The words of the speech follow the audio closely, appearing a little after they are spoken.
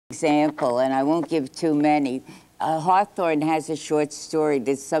example, and I won't give too many. Hawthorne has a short story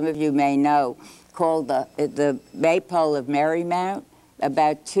that some of you may know called the Maypole of Merrymount,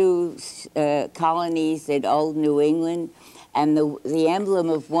 about two colonies in old New England, and the emblem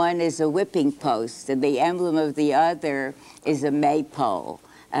of one is a whipping post, and the emblem of the other is a maypole.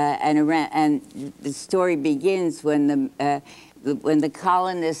 And the story begins when the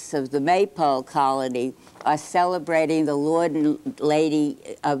colonists of the Maypole colony are celebrating the Lord and Lady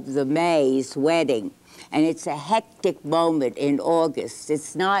of the May's wedding. And it's a hectic moment in August.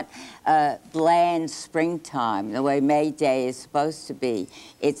 It's not bland springtime, the way May Day is supposed to be.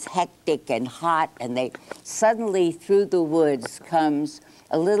 It's hectic and hot, and suddenly through the woods comes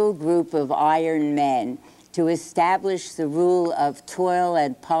a little group of iron men to establish the rule of toil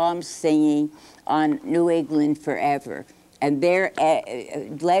and palm singing on New England forever. And they're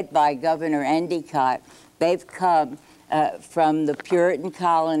led by Governor Endicott. They've come from the Puritan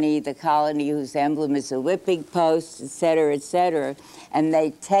colony, the colony whose emblem is a whipping post, et cetera, and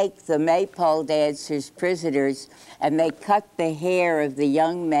they take the Maypole dancers prisoners, and they cut the hair of the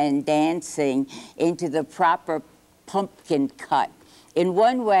young men dancing into the proper pumpkin cut. In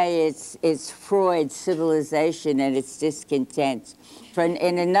one way, it's Freud's civilization and its discontent.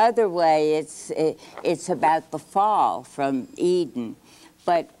 In another way, it's about the fall from Eden.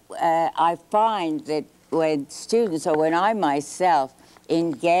 But I find that when students, or when I myself,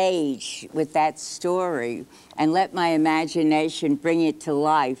 engage with that story and let my imagination bring it to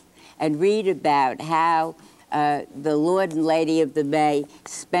life and read about how the Lord and Lady of the May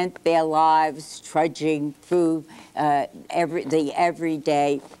spent their lives trudging through the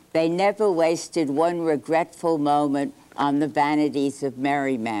everyday. They never wasted one regretful moment on the vanities of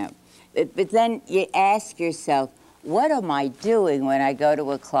Merrymount. But then you ask yourself, what am I doing when I go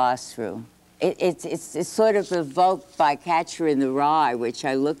to a classroom? It's sort of evoked by Catcher in the Rye, which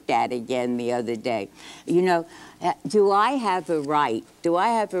I looked at again the other day. You know, do I have a right? Do I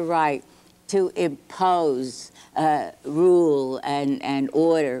have a right to impose rule and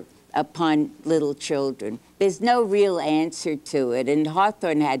order upon little children? There's no real answer to it, and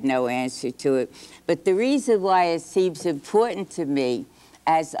Hawthorne had no answer to it. But the reason why it seems important to me,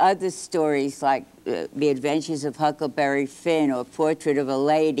 as other stories like The Adventures of Huckleberry Finn or Portrait of a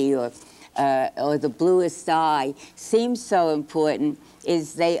Lady or The Bluest Eye seem so important,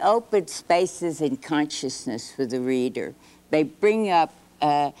 is they open spaces in consciousness for the reader. They bring up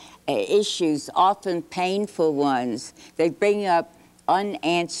issues, often painful ones. They bring up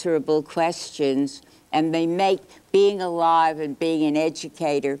unanswerable questions, and they make being alive and being an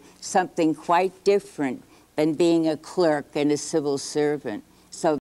educator something quite different than being a clerk and a civil servant. So